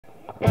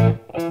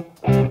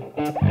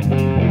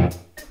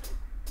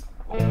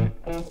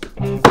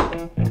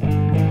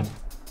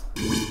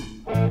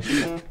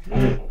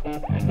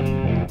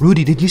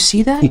Rudy, did you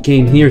see that? He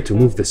came here to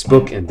move this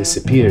book and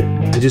disappear.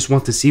 I just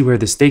want to see where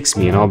this takes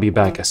me and I'll be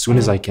back as soon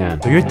as I can.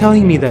 So you're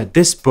telling me that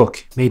this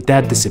book made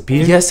Dad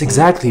disappear? Yes,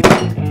 exactly.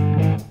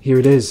 Here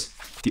it is.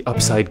 The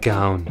upside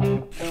gown.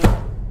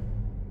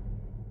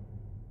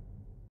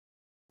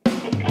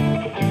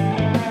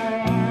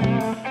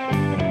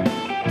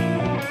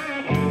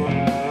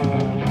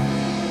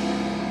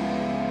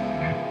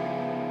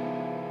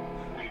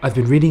 I've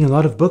been reading a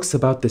lot of books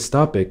about this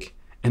topic,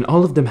 and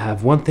all of them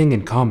have one thing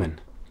in common.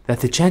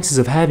 That the chances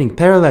of having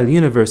parallel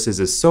universes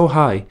is so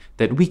high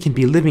that we can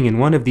be living in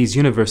one of these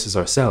universes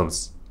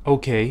ourselves.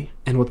 Okay.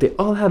 And what they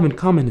all have in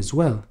common as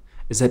well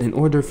is that in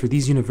order for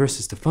these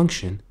universes to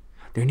function,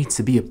 there needs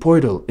to be a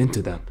portal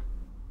into them.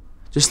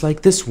 Just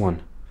like this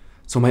one.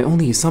 So my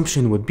only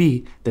assumption would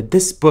be that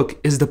this book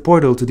is the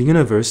portal to the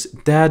universe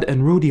Dad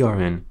and Rudy are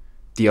in,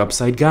 the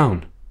upside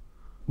gown.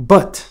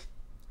 But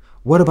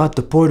what about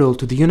the portal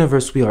to the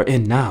universe we are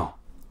in now?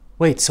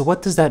 Wait, so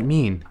what does that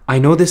mean? I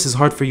know this is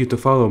hard for you to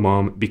follow,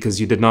 Mom,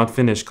 because you did not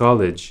finish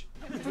college.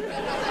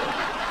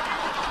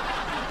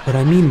 What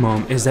I mean,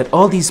 Mom, is that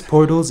all these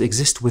portals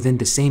exist within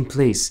the same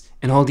place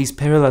in all these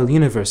parallel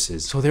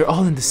universes. So they're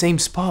all in the same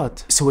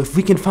spot. So if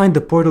we can find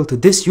the portal to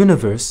this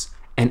universe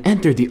and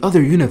enter the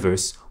other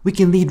universe, we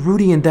can lead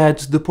Rudy and Dad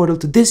to the portal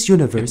to this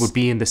universe. It would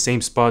be in the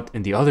same spot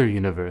in the other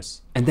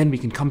universe. And then we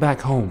can come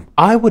back home.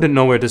 I wouldn't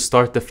know where to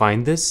start to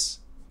find this.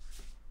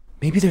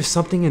 Maybe there's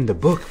something in the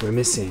book we're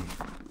missing.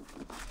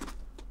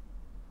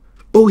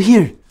 Oh,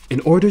 here! In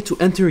order to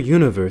enter a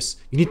universe,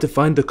 you need to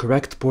find the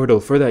correct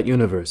portal for that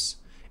universe.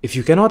 If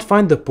you cannot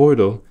find the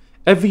portal,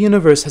 every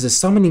universe has a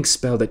summoning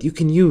spell that you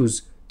can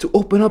use to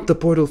open up the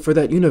portal for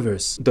that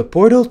universe. The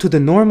portal to the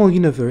normal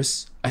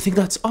universe, I think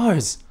that's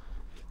ours,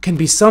 can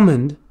be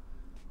summoned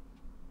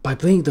by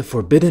playing the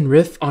forbidden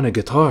riff on a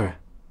guitar.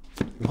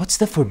 What's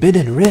the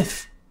forbidden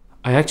riff?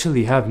 I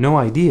actually have no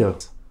idea.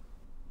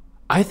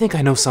 I think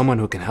I know someone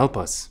who can help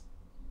us.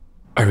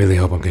 I really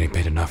hope I'm getting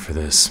paid enough for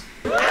this.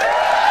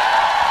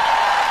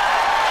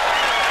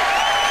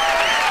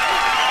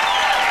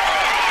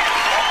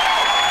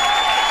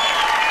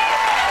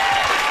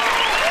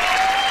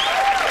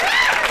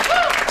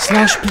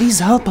 Slash, please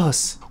help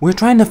us. We're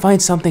trying to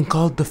find something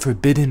called the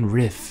forbidden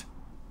riff.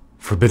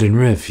 Forbidden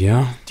riff,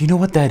 yeah? Do you know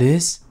what that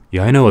is?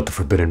 Yeah, I know what the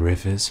forbidden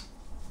riff is.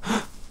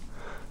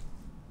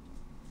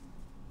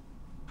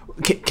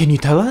 Can you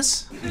tell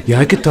us? Yeah,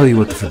 I could tell you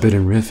what the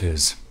forbidden riff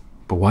is,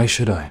 but why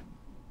should I?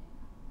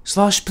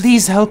 Slosh,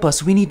 please help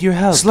us. We need your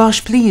help.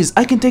 Slosh, please.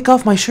 I can take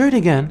off my shirt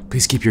again.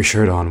 Please keep your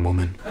shirt on,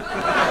 woman.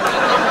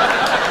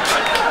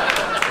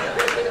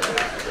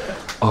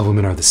 All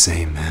women are the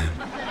same, man.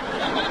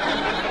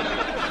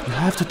 You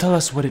have to tell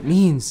us what it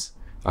means.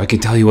 I can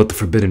tell you what the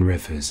forbidden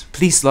riff is.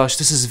 Please, Slosh,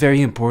 this is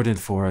very important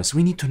for us.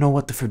 We need to know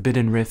what the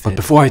forbidden riff is. But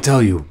before I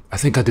tell you, I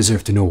think I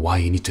deserve to know why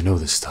you need to know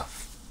this stuff.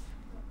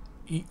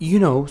 You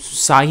know,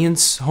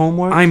 science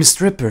homework? I'm a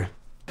stripper.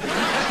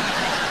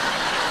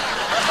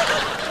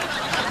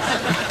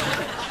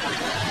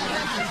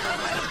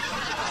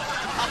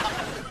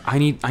 I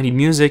need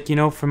music, you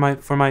know, for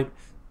my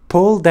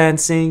pole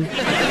dancing.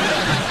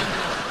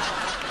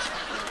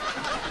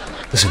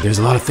 Listen, there's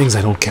a lot of things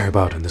I don't care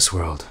about in this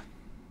world,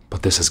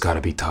 but this has got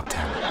to be top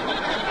 10.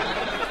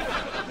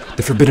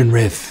 The forbidden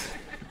riff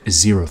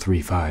is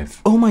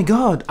 035. Oh my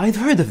god, I've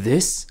heard of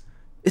this.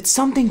 It's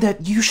something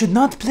that you should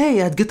not play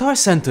at Guitar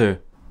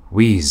Center.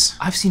 Wheeze.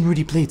 I've seen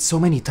Rudy play it so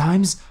many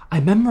times, I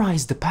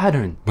memorized the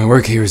pattern. My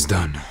work here is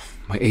done.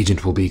 My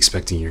agent will be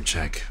expecting your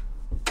check.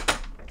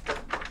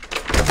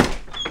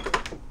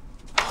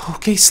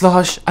 Okay,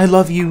 Slosh, I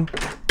love you.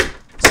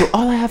 So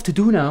all I have to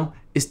do now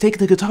is take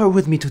the guitar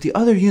with me to the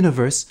other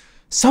universe,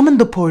 summon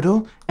the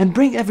portal, and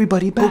bring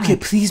everybody back. Okay,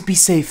 please be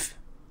safe.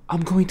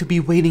 I'm going to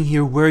be waiting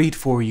here worried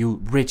for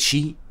you,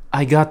 Richie.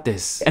 I got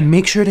this. And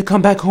make sure to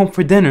come back home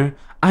for dinner.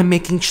 I'm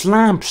making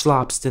schlamp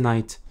slops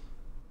tonight.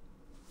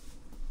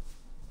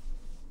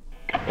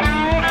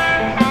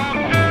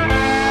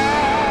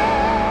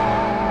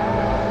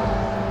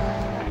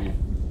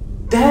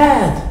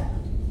 Dad!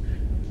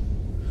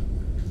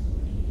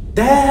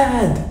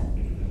 Dad!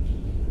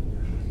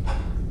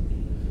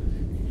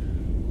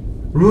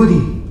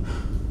 Rudy!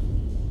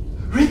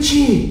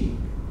 Richie!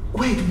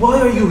 Wait, why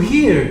are you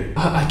here?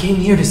 I came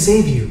here to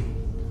save you.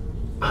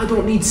 I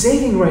don't need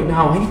saving right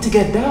now. I need to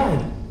get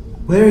Dad.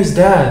 Where is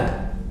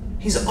Dad?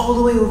 He's all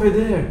the way over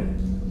there.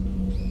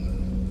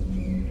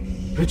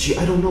 Richie,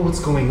 I don't know what's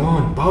going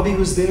on. Bobby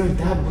was there,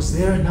 Dad was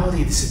there, and now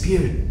they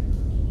disappeared.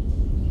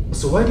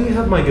 So why do you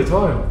have my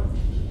guitar?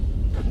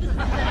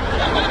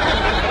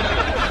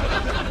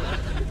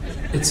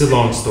 It's a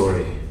long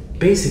story.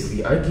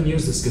 Basically, I can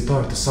use this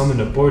guitar to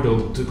summon a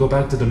portal to go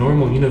back to the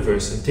normal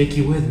universe and take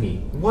you with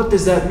me. What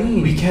does that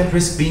mean? We can't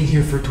risk being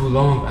here for too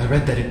long. I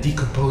read that it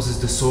decomposes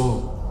the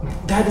soul.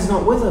 Dad is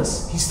not with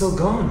us. He's still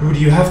gone. Rudy,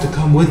 you have to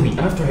come with me.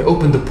 After I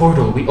open the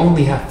portal, we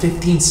only have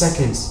 15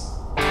 seconds.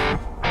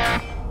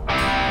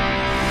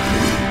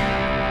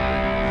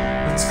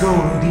 Let's go,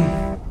 Rudy.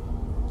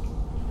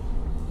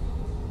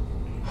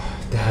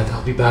 Dad,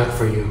 I'll be back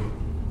for you.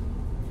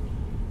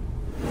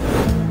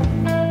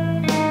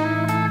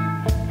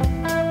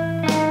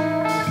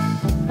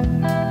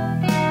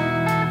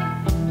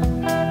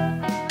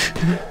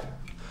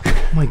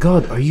 Oh my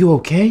god, are you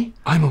okay?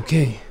 I'm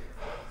okay.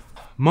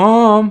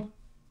 Mom!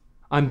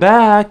 I'm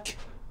back!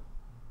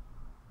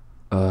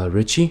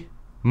 Richie?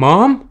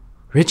 Mom?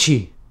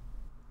 Richie!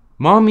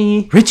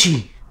 Mommy!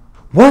 Richie!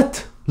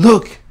 What?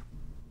 Look!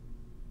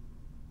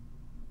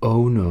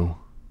 Oh no.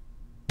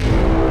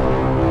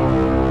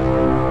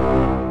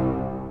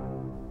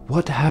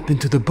 What happened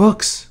to the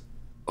books?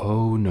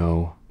 Oh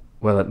no.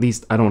 Well, at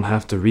least I don't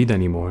have to read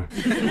anymore.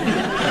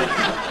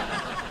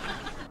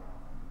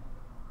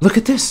 Look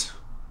at this!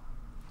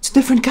 It's a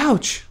different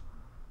couch!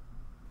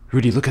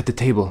 Rudy, look at the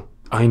table.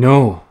 I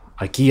know.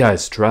 IKEA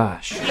is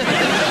trash.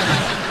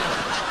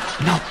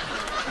 No!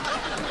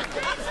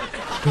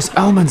 There's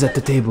almonds at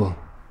the table.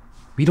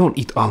 We don't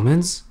eat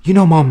almonds. You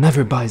know Mom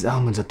never buys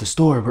almonds at the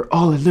store. We're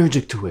all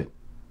allergic to it.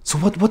 So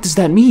what does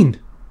that mean?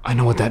 I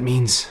know what that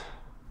means.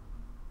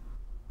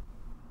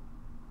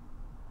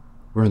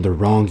 We're in the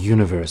wrong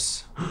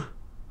universe.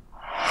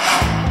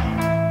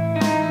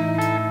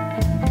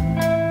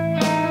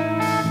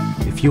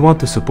 If you want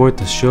to support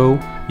the show,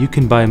 you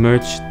can buy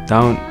merch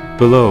down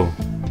below.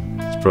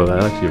 Bro,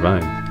 that actually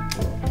rhymed.